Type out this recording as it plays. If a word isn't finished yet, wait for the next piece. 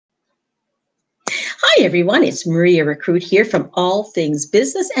Hi, everyone. It's Maria Rekrut here from All Things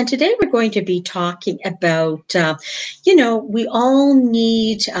Business. And today we're going to be talking about, we all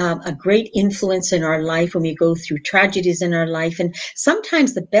need a great influence in our life when we go through tragedies in our life. And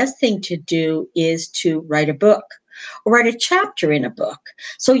sometimes the best thing to do is to write a book or write a chapter in a book.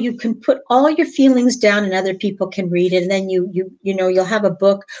 So you can put all your feelings down and other people can read it. And then you'll have a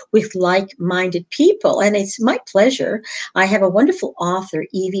book with like-minded people. And it's my pleasure. I have a wonderful author,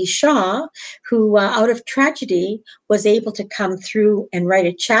 Evie, who out of tragedy was able to come through and write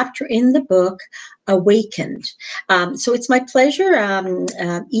a chapter in the book, Awakened. So it's my pleasure.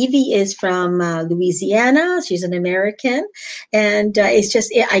 Evie is from Louisiana. She's an American. And I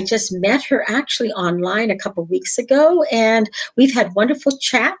just met her actually online a couple of weeks ago, and we've had wonderful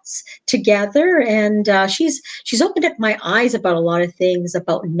chats together. And she's opened up my eyes about a lot of things,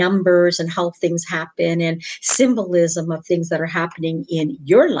 about numbers and how things happen and symbolism of things that are happening in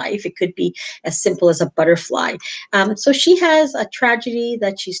your life. It could be as simple as a butterfly. So she has a tragedy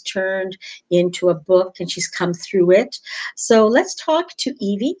that she's turned into a book, and she's come through it. So let's talk to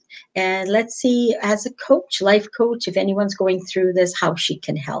Evie, and let's see, as a coach, life coach, if anyone's going through this, how she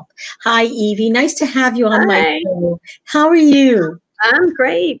can help. Hi, Evie. Nice to have you on my show. How are you? I'm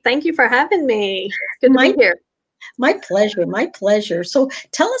great. Thank you for having me. It's good to be here. My pleasure. My pleasure. So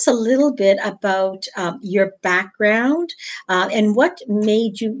tell us a little bit about your background and what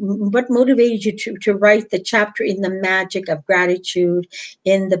motivated you to write the chapter in the magic of gratitude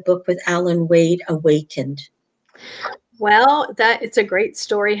in the book with Alan Wade, Awakened. Well, it's a great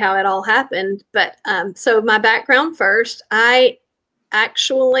story how it all happened. But so my background first, I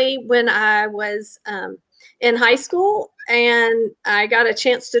actually, when I was in high school and I got a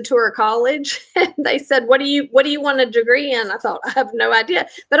chance to tour college, and they said, what do you want a degree in? I thought, I have no idea,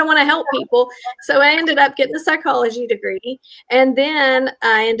 but I want to help people. So I ended up getting a psychology degree, and then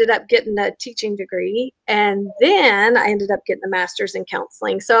I ended up getting a teaching degree, and then I ended up getting a master's in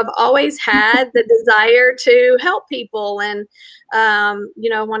counseling. So I've always had the desire to help people and,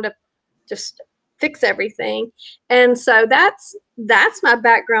 want to just fix everything. And so that's my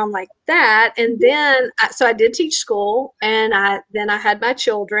background like that. And then, so I did teach school, and then I had my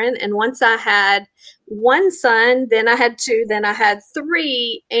children. And once I had one son, then I had two, then I had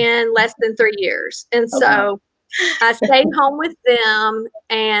three in less than 3 years. And so I stayed home with them,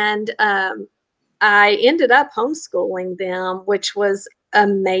 and I ended up homeschooling them, which was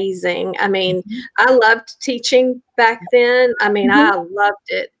amazing. I mean, I loved teaching back then. I mean, I loved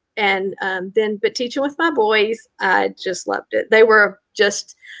it. And but teaching with my boys, I just loved it. They were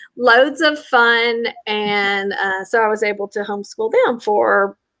just loads of fun. And so I was able to homeschool them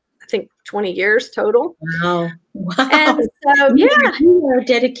for, I think, 20 years total. Wow. And so, yeah. You are a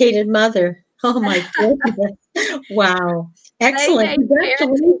dedicated mother. Oh, my goodness. Wow. Excellent.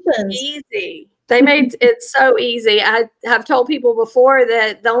 Congratulations. Easy. They made it so easy. I have told people before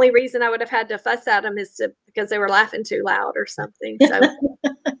that the only reason I would have had to fuss at them is because they were laughing too loud or something.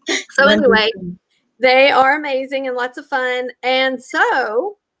 So anyway, they are amazing and lots of fun. And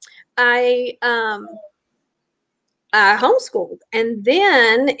so I homeschooled, and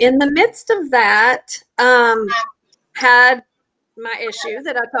then in the midst of that, had my issue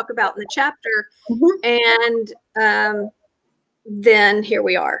that I talk about in the chapter, and then here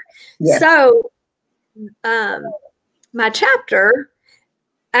we are. Yes. So my chapter,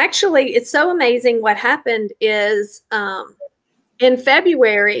 actually, it's so amazing. What happened is in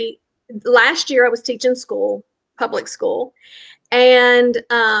February last year, I was teaching school, public school, and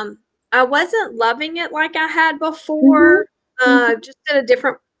I wasn't loving it like I had before, just at a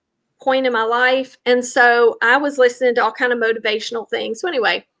different point in my life. And so I was listening to all kind of motivational things. So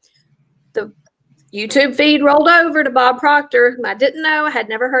anyway, the YouTube feed rolled over to Bob Proctor, whom I didn't know, I had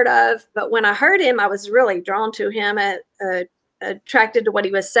never heard of. But when I heard him, I was really drawn to him, attracted to what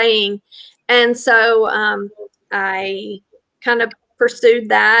he was saying. And so I kind of pursued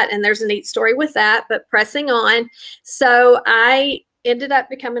that. And there's a neat story with that, but pressing on. So I ended up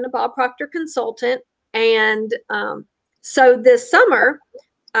becoming a Bob Proctor consultant. And so this summer,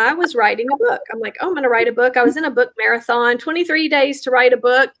 I was writing a book. I'm like, oh, I'm going to write a book. I was in a book marathon, 23 days to write a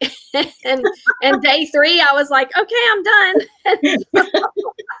book. and day 3, I was like, okay, I'm done.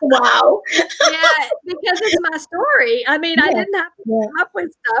 Wow. Yeah, because it's my story. I mean, I didn't have to come up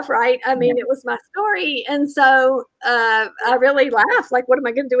with stuff, right? I mean, it was my story. And so I really laughed, like, what am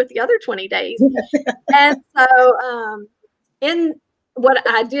I going to do with the other 20 days? And so in what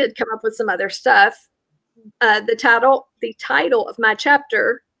I did come up with some other stuff. The title of my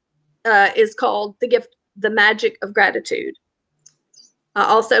chapter is called The Magic of Gratitude. I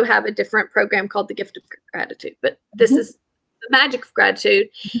also have a different program called The Gift of Gratitude, but this is The Magic of Gratitude.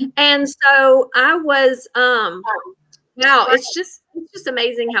 And so I was, wow, it's just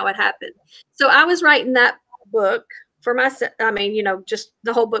amazing how it happened. So I was writing that book for myself. I mean, you know, just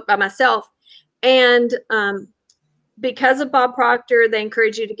the whole book by myself. And because of Bob Proctor, they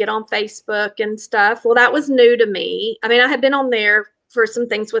encourage you to get on Facebook and stuff. Well, that was new to me. I mean, I had been on there for some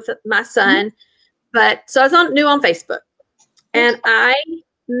things with my son, but so I was new on Facebook. And I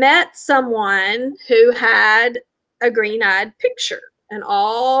met someone who had a green-eyed picture, and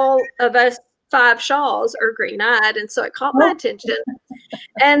all of us 5 Shaws are green-eyed, and so it caught my attention.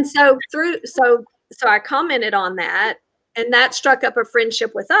 And so so I commented on that, and that struck up a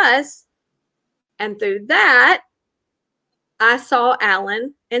friendship with us. And through that, I saw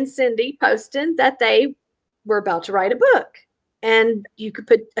Alan and Cindy posting that they were about to write a book, and you could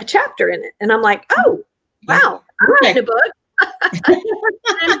put a chapter in it. And I'm like, oh, wow, I'm writing a book.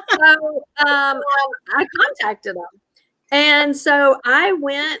 And so I contacted them. And so I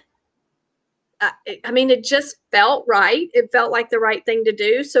went, I mean, it just felt right. It felt like the right thing to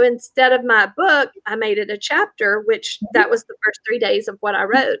do. So instead of my book, I made it a chapter, which that was the first 3 days of what I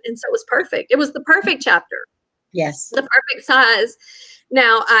wrote. And so it was perfect. It was the perfect chapter. Yes. The perfect size.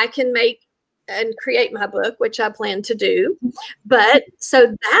 Now I can make and create my book, which I plan to do. But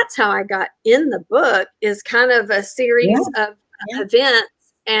so that's how I got in the book, is kind of a series of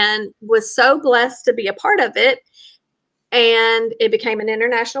events, and was so blessed to be a part of it. And it became an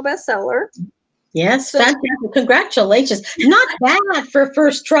international bestseller. Yes, fantastic. Congratulations. Not bad for a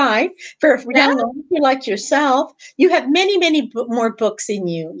first try for a young author like yourself. You have many, many more books in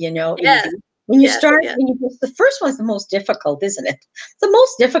you, you know. Yes. Evie. When you start, the first one's the most difficult, isn't it? It's the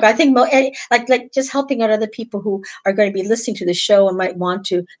most difficult. I think, like just helping out other people who are going to be listening to the show and might want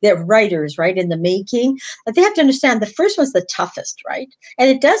to. They're writers, right, in the making. But they have to understand the first one's the toughest, right? And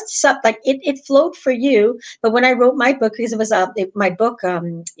it does like it flowed for you. But when I wrote my book, because it was my book,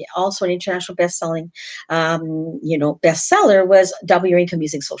 also an international best-selling, bestseller, was Double Your Income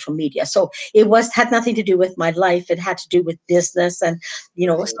Using Social Media. So it had nothing to do with my life. It had to do with business and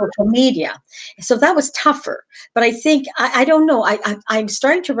social media. So that was tougher. But I think, I don't know, I'm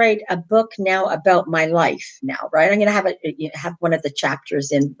starting to write a book now about my life now, right? I'm going to have one of the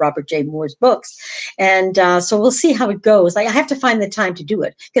chapters in Robert J. Moore's books. And so we'll see how it goes. I have to find the time to do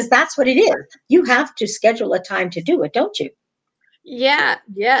it, because that's what it is. You have to schedule a time to do it, don't you? Yeah,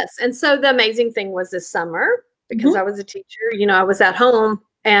 yes. And so the amazing thing was this summer, because I was a teacher, I was at home,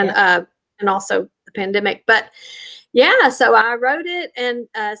 and also the pandemic. But yeah, so I wrote it and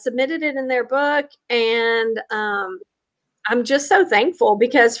submitted it in their book. And I'm just so thankful,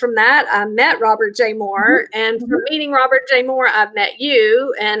 because from that, I met Robert J. Moore. And from meeting Robert J. Moore, I've met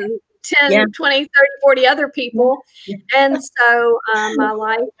you and 10, 20, 30, 40 other people. And so my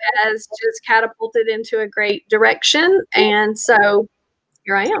life has just catapulted into a great direction. And so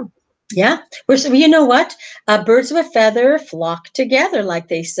here I am. Yeah. You know what? Birds of a feather flock together, like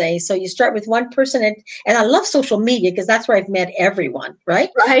they say. So you start with one person, and I love social media, because that's where I've met everyone, right?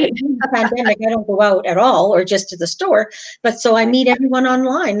 Right. In the pandemic, I don't go out at all, or just to the store. But so I meet everyone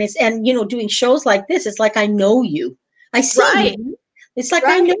online. And doing shows like this, it's like I know you. I see you. It's like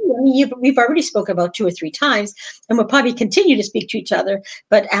I know you. I mean, we've already spoken about 2 or 3 times, and we'll probably continue to speak to each other.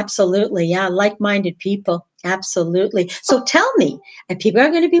 But absolutely, yeah, like-minded people. Absolutely. So tell me, and people are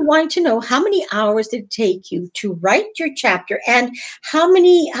going to be wanting to know, how many hours did it take you to write your chapter, and how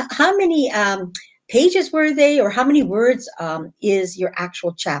many pages were they, or how many words is your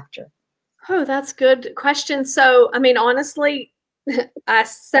actual chapter? Oh, that's a good question. So, I mean, honestly, I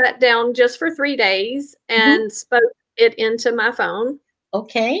sat down just for 3 days and spoke it into my phone.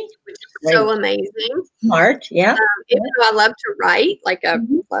 Okay. Which is so amazing. Smart, yeah. Even though I love to write, like I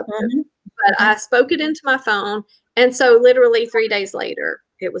love to, but I spoke it into my phone. And so literally 3 days later,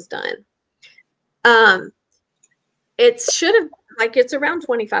 it was done. It should have, it's around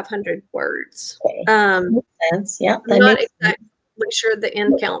 2,500 words. Makes sense. Yeah. I'm not exactly sure the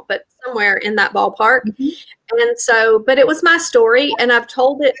end count, but somewhere in that ballpark. And so, but it was my story, and I've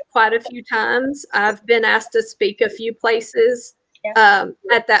told it quite a few times. I've been asked to speak a few places back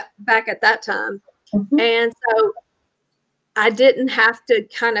at that time. And so I didn't have to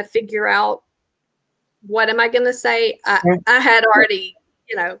kind of figure out, what am I going to say? I had already,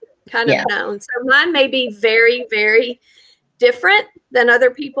 kind of known. So mine may be very, very different than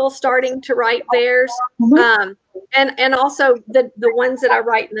other people starting to write theirs. And also the ones that I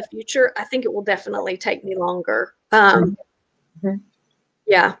write in the future, I think it will definitely take me longer.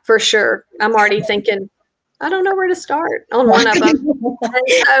 Yeah, for sure. I'm already thinking, I don't know where to start on one of them. And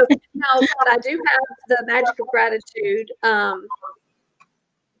so now, but I do have the Magic of Gratitude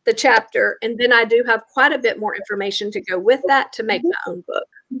the chapter, and then I do have quite a bit more information to go with that to make my own book.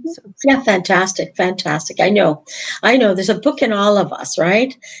 So. Yeah, fantastic, fantastic. I know. There's a book in all of us,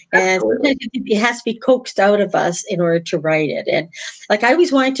 right? And sometimes it has to be coaxed out of us in order to write it. And like I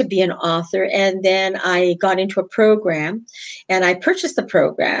always wanted to be an author, and then I got into a program, and I purchased the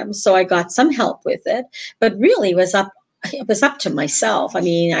program, so I got some help with it. But really, it was up to myself. I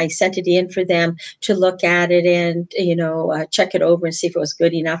mean, I sent it in for them to look at it and, check it over and see if it was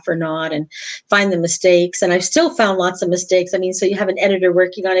good enough or not and find the mistakes. And I've still found lots of mistakes. I mean, so you have an editor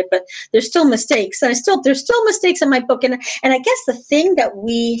working on it, but there's still mistakes. And there's still mistakes in my book. And I guess the thing that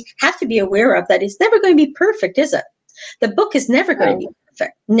we have to be aware of that it's never going to be perfect, is it? The book is never going to be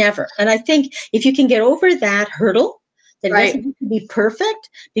perfect. Never. And I think if you can get over that hurdle, that it doesn't have to be perfect,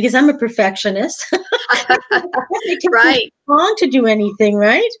 because I'm a perfectionist. It takes long to do anything,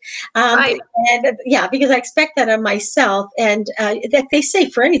 right? And yeah, because I expect that of myself. And that they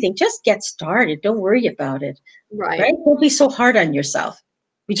say for anything, just get started. Don't worry about it. Right? Don't be so hard on yourself.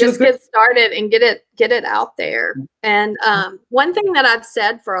 Just get started and get it out there. And one thing that I've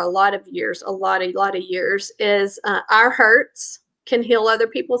said for a lot of years, a lot of years, is our hurts can heal other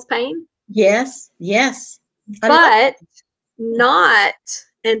people's pain. Yes, yes. But not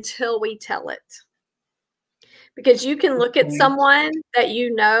until we tell it. Because you can look at someone that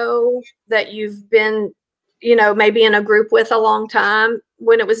that you've been, maybe in a group with a long time,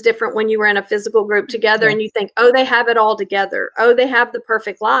 when it was different when you were in a physical group together, and you think, oh, they have it all together. Oh, they have the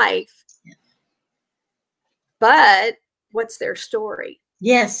perfect life. But what's their story?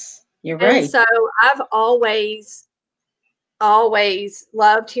 Yes, you're right. And so I've always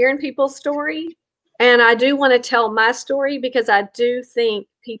loved hearing people's story. And I do want to tell my story, because I do think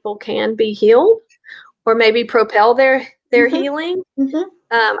people can be healed, or maybe propel their healing.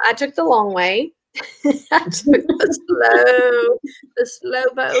 I took the long way. I took the slow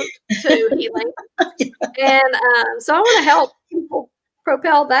boat to healing. And so I want to help people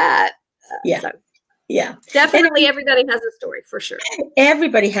propel that. Yeah. Definitely everybody has a story, for sure.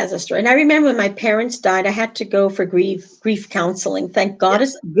 Everybody has a story. And I remember when my parents died, I had to go for grief counseling. Thank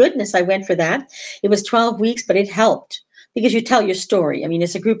goodness I went for that. It was 12 weeks, but it helped, because you tell your story. I mean,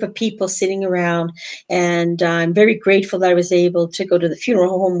 it's a group of people sitting around, and I'm very grateful that I was able to go to the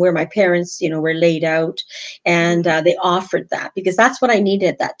funeral home where my parents, were laid out, and they offered that, because that's what I needed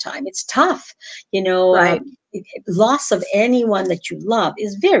at that time. It's tough, loss of anyone that you love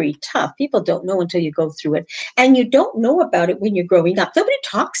is very tough. People don't know until you go through it, and you don't know about it when you're growing up. Nobody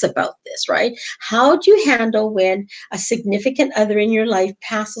talks about this, right? How do you handle when a significant other in your life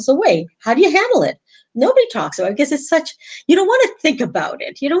passes away? How do you handle it? Nobody talks about it, because it's you don't want to think about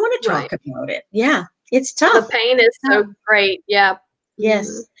it. You don't want to talk about it. Yeah, it's tough. The pain is so great. Yeah.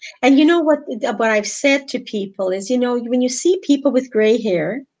 Yes. And you know what I've said to people is, when you see people with gray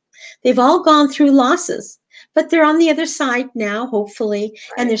hair, they've all gone through losses, but they're on the other side now, hopefully,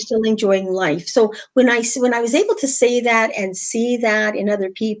 and they're still enjoying life. So when I was able to say that and see that in other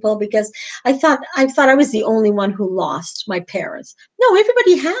people, because I thought I was the only one who lost my parents. No,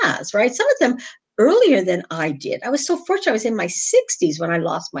 everybody has, right? Some of them earlier than I did. I was so fortunate. I was in my 60s when I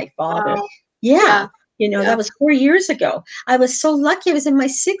lost my father. Yeah. That was 4 years ago. I was so lucky. I was in my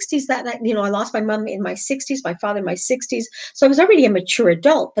 60s that night. I lost my mom in my 60s, my father in my 60s. So I was already a mature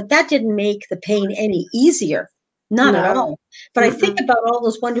adult, but that didn't make the pain any easier. Not at all. But I think about all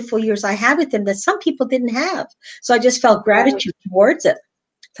those wonderful years I had with them that some people didn't have. So I just felt gratitude towards it.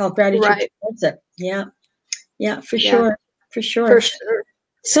 Towards it. Yeah. Yeah, for sure. For sure. For sure.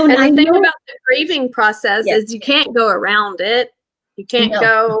 So and the thing about the grieving process is you can't go around it. You can't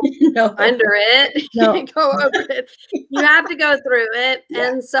go under it. You can't go over it. You have to go through it.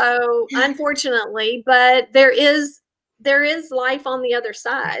 And so, unfortunately, but there is life on the other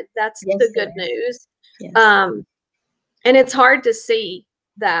side. That's the good news. And it's hard to see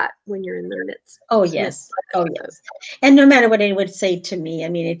that when you're in the midst. Oh, yes. Oh, yes. And no matter what anyone would say to me, I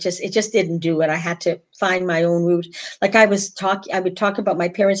mean, it just didn't do it. I had to find my own route. Like I would talk about my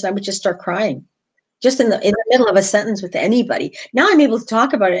parents, and I would just start crying. Just in the middle of a sentence with anybody. Now I'm able to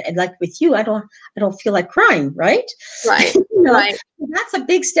talk about it, and like with you, I don't feel like crying, right? Right. Right. That's a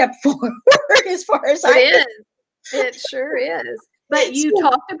big step forward as far as It sure is. But you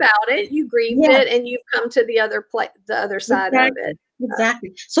talked about it, you grieved it, and you've come to the other side of it.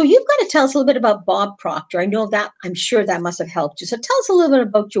 Exactly. So you've got to tell us a little bit about Bob Proctor. I'm sure that must have helped you. So tell us a little bit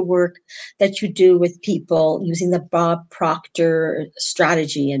about your work that you do with people using the Bob Proctor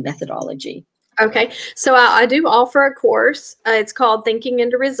strategy and methodology. Okay, so I do offer a course. It's called Thinking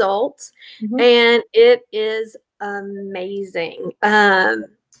into Results, and it is amazing.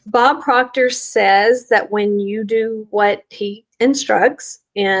 Bob Proctor says that when you do what he instructs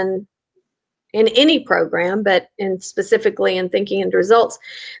in any program, but in specifically in thinking and results,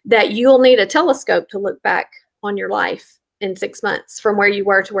 that you'll need a telescope to look back on your life in 6 months from where you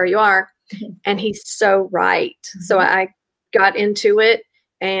were to where you are. Mhm. And he's so right. So I got into it,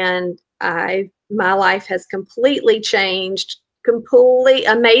 and my life has completely changed, completely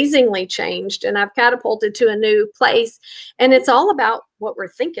amazingly changed, and I've catapulted to a new place. And it's all about what we're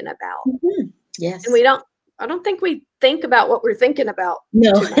thinking about. Mhm. Yes. And I don't think we think about what we're thinking about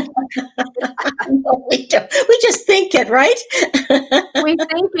No. too much. No, we don't. We just think it, right? We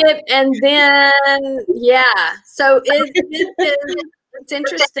think it, and then yeah. So it's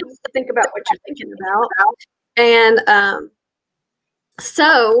interesting to think about what you're thinking about, and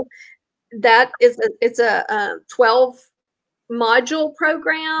so that is it's a 12 module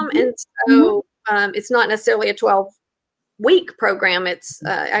program, and so it's not necessarily a 12-week program. It's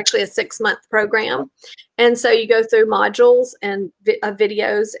actually a 6-month program, and so you go through modules and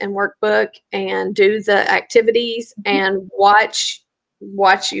videos and workbook and do the activities and watch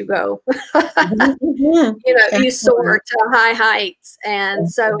you go. Mhm. You know, you Excellent. soar to high heights, and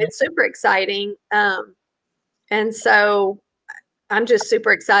so it's super exciting. And so I'm just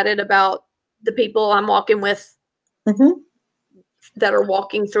super excited about the people I'm walking with Mhm. that are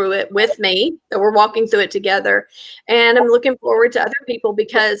walking through it with me, that we're walking through it together. And I'm looking forward to other people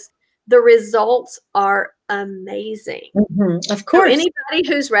because the results are amazing. Mhm. Of So course. anybody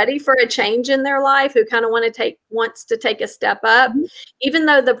who's ready for a change in their life, who kind of wants to take a step up, Mhm. even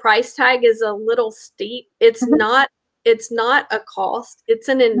though the price tag is a little steep, it's Mhm. not a cost, it's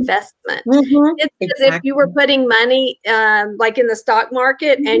an investment. Mhm. It's as if you were Exactly. putting money like in the stock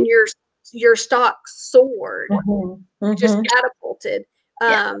market, Mhm. and your stock soared, Mhm. just Mhm. catapulted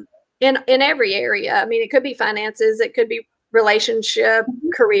Yeah. in every area. I mean, it could be finances, it could be relationship,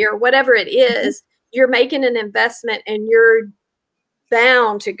 Mhm. career, whatever it Mhm. is. You're making an investment, and you're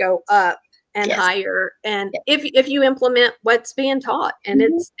bound to go up and Yes. higher. And Yeah. if you implement what's being taught, and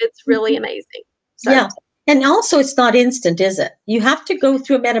Mhm. it's really Mhm. amazing. So Yeah. And also, it's not instant, is it? You have to go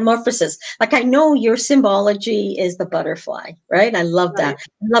through a metamorphosis. Like, I know your symbology is the butterfly, right? I love right. that.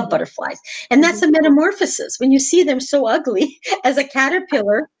 I love butterflies. And that's Mhm. a metamorphosis. When you see them so ugly as a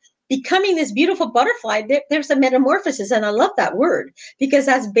caterpillar becoming this beautiful butterfly, there's a metamorphosis. And I love that word because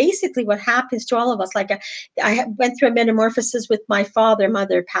that's basically what happens to all of us. Like, I went through a metamorphosis with my father,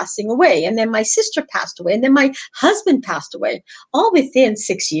 mother passing away. And then my sister passed away. And then my husband passed away, all within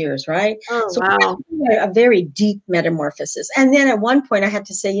 6 years, right? Oh So wow. a very deep metamorphosis. And then at one point I had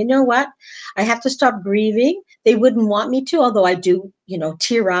to say, you know what? I have to stop grieving. They wouldn't want me to, although I do,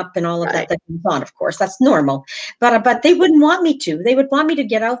 tear up and all of that Right. that goes on, of course. That's normal. But they wouldn't want me to. They would want me to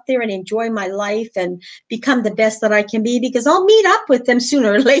get out there and enjoy my life and become the best that I can be because I'll meet up with them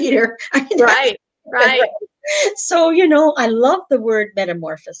sooner or later. I mean, Right. Right. so, I love the word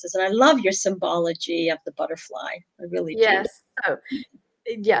metamorphosis and I love your symbology of the butterfly. I really do. Yes. So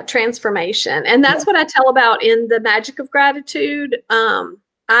yeah, transformation. And Yeah. that's what I tell about in the Magic of Gratitude.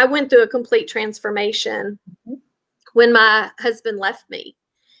 I went through a complete transformation when my husband left me,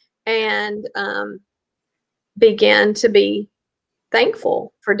 and began to be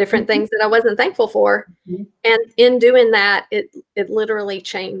thankful for different Mhm. things that I wasn't thankful for. Mhm. And in doing that, it literally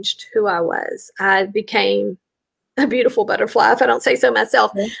changed who I was. I became a beautiful butterfly, if I don't say so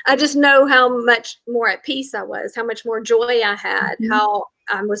myself. Yeah. I just know how much more at peace I was, how much more joy I had, Mhm. how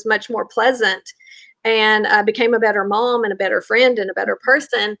I was much more pleasant, and I became a better mom and a better friend and a better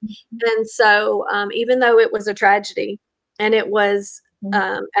person. And so, even though it was a tragedy, and it was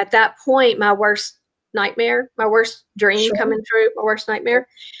Mhm. at that point my worst nightmare, my worst dream Sure. coming true, my worst nightmare.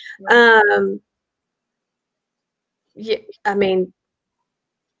 Yeah. Um, yeah, I mean,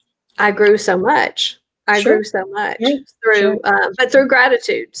 I grew so much. I Sure. grew so Yeah. much Sure. but through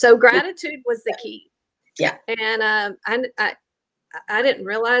gratitude. So gratitude was the key. Yeah. And I didn't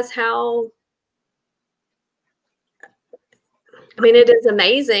realize how. I mean, it is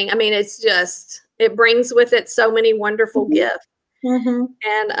amazing. I mean, it brings with it so many wonderful Mhm. gifts. Mhm.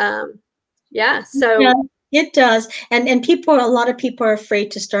 And yeah, Yeah, so it does. And a lot of people are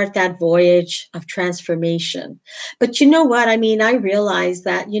afraid to start that voyage of transformation. But you know what? I mean, I realized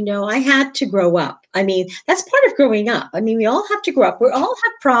that, I had to grow up. I mean, that's part of growing up. I mean, we all have to grow up. We all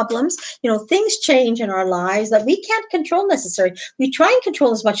have problems. Things change in our lives that we can't control necessarily. We try and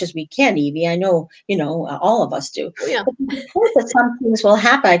control as much as we can, Evie. I know, all of us do. oh yeah, But of course, that some things will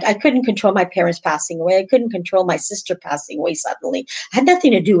happen. I couldn't control my parents passing away. I couldn't control my sister passing away suddenly. It had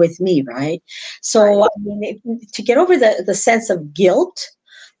nothing to do with me, right? So, right, I mean, to get over the sense of guilt,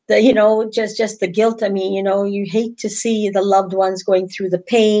 just the guilt. I mean, you hate to see the loved ones going through the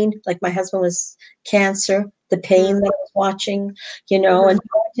pain. Like my husband was cancer, the pain that I was watching, and going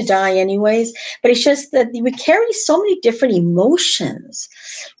to die anyways. But it's just that we carry so many different emotions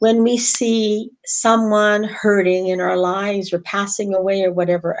when we see someone hurting in our lives or passing away or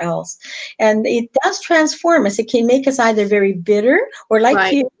whatever else. And it does transform us. It can make us either very bitter or,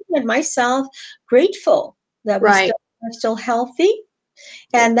 like you and myself, grateful that we are still healthy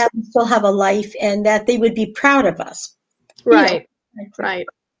and that we still have a life and that they would be proud of us. Right.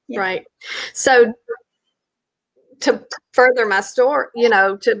 So to further my story,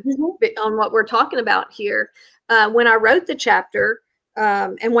 on what we're talking about here, when I wrote the chapter,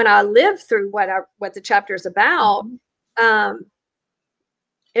 and when I lived through what the chapter is about,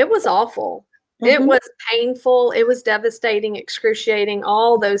 it was awful. It was painful. It was devastating, excruciating,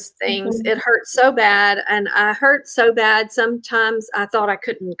 all those things. It hurt so bad. And I hurt so bad. Sometimes I thought I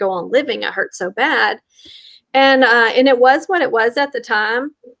couldn't go on living. I hurt so bad. And it was what it was at the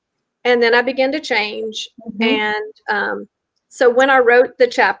time. And then I began to change. And so when I wrote the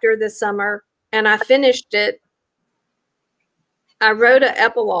chapter this summer and I finished it, I wrote an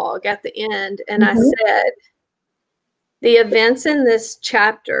epilogue at the end. And I said, the events in this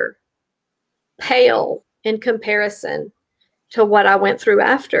chapter pale in comparison to what I went through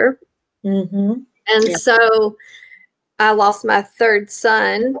after. And so I lost my third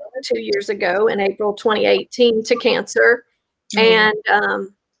son 2 years ago in April 2018 to cancer. And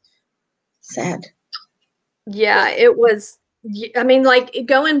sad. Yeah, it was, I mean, like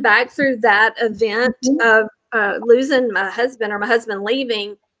going back through that event of losing my husband or my husband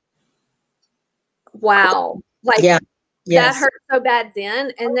leaving. Wow. Like that hurt so bad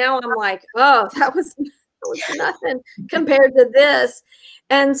then. And now I'm like, oh, that was nothing compared to this.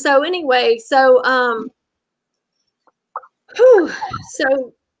 And so anyway, so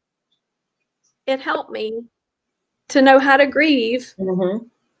it helped me to know how to grieve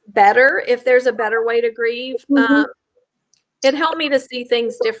better, if there's a better way to grieve. It helped me to see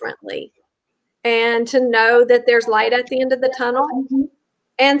things differently and to know that there's light at the end of the tunnel.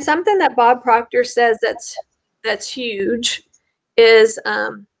 And something that Bob Proctor says that's huge is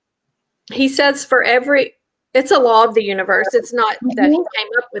he says it's a law of the universe. It's not that he came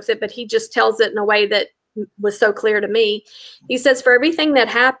up with it, but he just tells it in a way that was so clear to me. He says, for everything that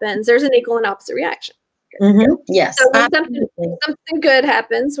happens, there's an equal and opposite reaction. Yes. So when something good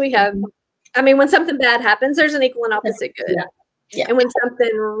happens, when something bad happens, there's an equal and opposite good. And when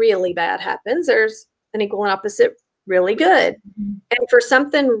something really bad happens, there's an equal and opposite really good. And for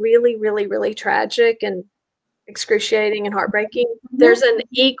something really, really, really tragic and excruciating and heartbreaking, there's an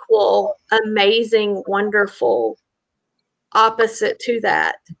equal, amazing, wonderful opposite to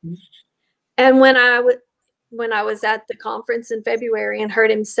that. And when I was at the conference in February and heard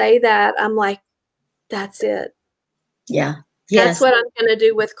him say that, I'm like, that's it. That's what I'm going to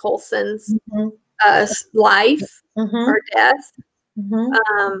do with Colson's life or death.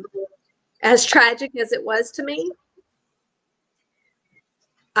 As tragic as it was to me,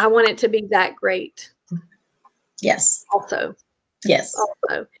 I want it to be that great. Also.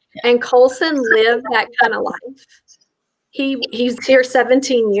 And Colson lived that kind of life. He's here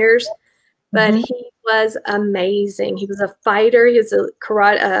 17 years, but he was amazing. He was a fighter. He was a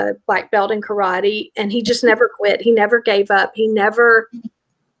black belt in karate, and he just never quit. He never gave up. He never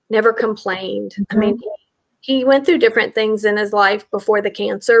complained. I mean, he went through different things in his life before the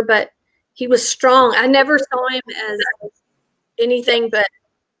cancer, but he was strong. I never saw him as anything but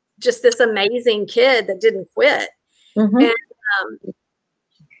just this amazing kid that didn't quit.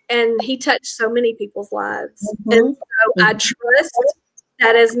 And he touched so many people's lives. And so I trust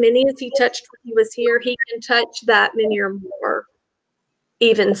that as many as he touched when he was here, he can touch that many or more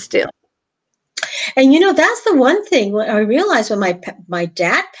even still. And that's the one thing I realized when my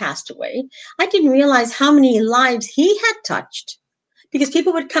dad passed away. I didn't realize how many lives he had touched, because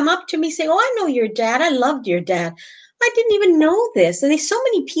people would come up to me saying, "Oh, I know your dad. I loved your dad." I didn't even know this. And so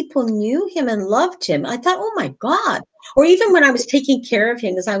many people knew him and loved him. I thought, oh my God. Or even when I was taking care of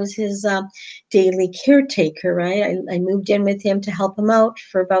him, because I was his daily caretaker, right? I moved in with him to help him out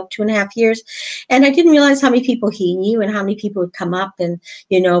for about 2.5 years. And I didn't realize how many people he knew and how many people would come up and,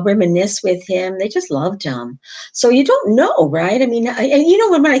 reminisce with him. They just loved him. So you don't know, right? I mean,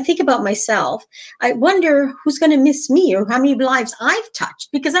 when I think about myself, I wonder who's going to miss me or how many lives I've touched,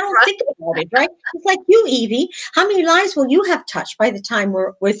 because I don't think about it, right? It's like you, Evie. How many lives will you have touched by the time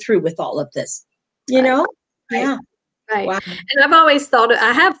we're through with all of this? Yeah. Right. Wow. And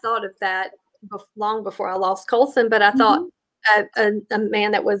I have thought of that long before I lost Colson, but I thought a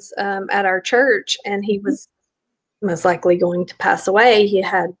man that was at our church, and he was most likely going to pass away. He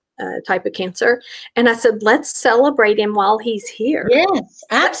had type of cancer. And I said, let's celebrate him while he's here. Yes,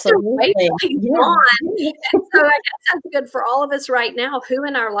 Let's just wait absolutely. till he's Yeah. gone. And so I guess that's good for all of us right now. Who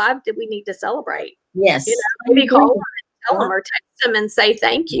in our life do we need to celebrate? Yes. You know, maybe call them and tell them, or text them and say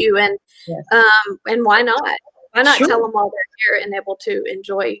thank you. And Yes. and why not? Why not Sure. tell them while they're here and able to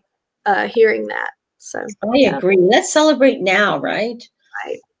enjoy hearing that? So I agree. Let's celebrate now, right?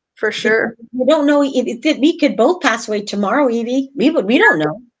 right, for sure. We don't know if we could both pass away tomorrow, Evie. We don't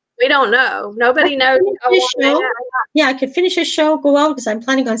know. We don't know. Nobody knows how long they have. Yeah, I could finish a show, go out because I'm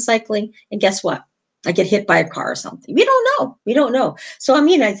planning on cycling, and guess what? I get hit by a car or something. We don't know. We don't know. So, I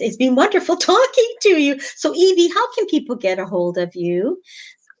mean, it's been wonderful talking to you. So, Evie, how can people get a hold of you?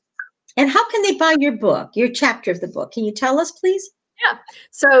 And how can they buy your book, your chapter of the book? Can you tell us, please? Yeah.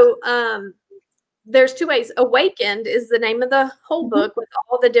 So, there's two ways. Awakened is the name of the whole book with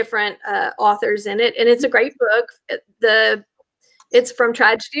all the different authors in it. And it's a great book. It's from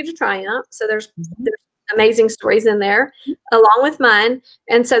tragedy to triumph. So there's amazing stories in there along with mine.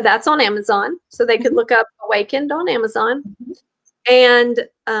 And so that's on Amazon. So they could look up Awakened on Amazon. And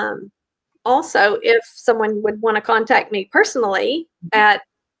also, if someone would want to contact me personally at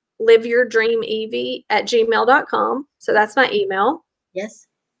liveyourdreamevie@gmail.com. So that's my email. Yes.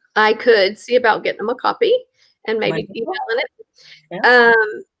 I could see about getting them a copy and maybe emailing it. Yeah.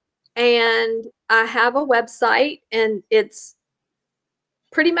 And I have a website, and it's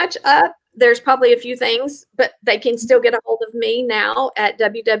pretty much up. There's probably a few things, but they can still get a hold of me now at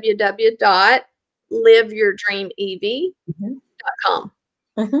www.liveyourdreamevie.com.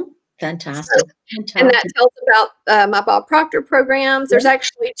 Fantastic. And that tells about my Bob Proctor programs. There's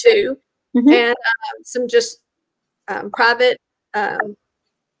actually two, and some just private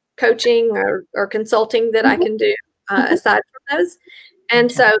coaching or consulting that I can do aside from those.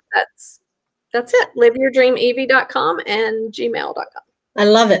 And so that's it. liveyourdreamevie.com and gmail.com. I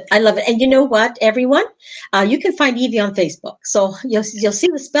love it. I love it. And you know what, everyone? You can find Evie on Facebook. So you'll see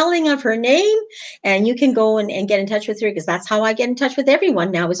the spelling of her name, and you can go and get in touch with her, because that's how I get in touch with everyone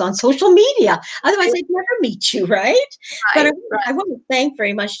now, is on social media. Otherwise, I'd never meet you, right? But I want to thank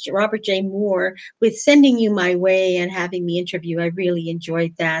very much Robert J. Moore with sending you my way and having me interview. I really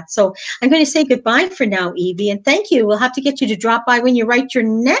enjoyed that. So I'm going to say goodbye for now, Evie, and thank you. We'll have to get you to drop by when you write your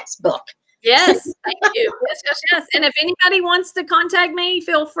next book. Yes, thank you. Yes. And if anybody wants to contact me,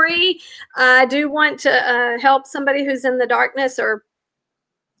 feel free. I do want to help somebody who's in the darkness, or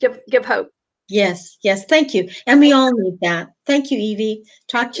give hope. Yes. Thank you. And we all need that. Thank you, Evie.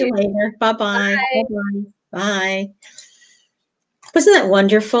 Talk to you later. Bye-bye. Bye-bye. Bye. Wasn't that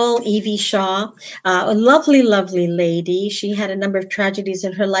wonderful? Evie Shaw, a lovely, lovely lady. She had a number of tragedies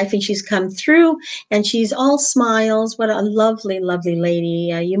in her life, and she's come through, and she's all smiles. What a lovely, lovely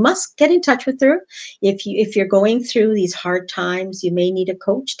lady. You must get in touch with her. If you're going through these hard times, you may need a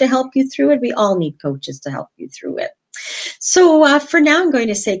coach to help you through it. We all need coaches to help you through it. So for now, I'm going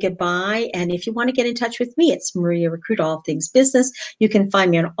to say goodbye. And if you want to get in touch with me, it's Maria Rekrut, all things business. You can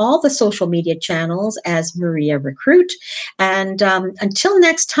find me on all the social media channels as Maria Rekrut. And until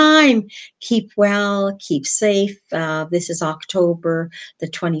next time, keep well, keep safe. This is October the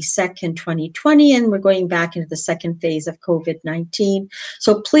 22nd, 2020, and we're going back into the second phase of COVID-19.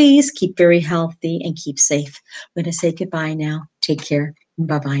 So please keep very healthy and keep safe. I'm going to say goodbye now. Take care.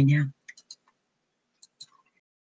 Bye-bye now.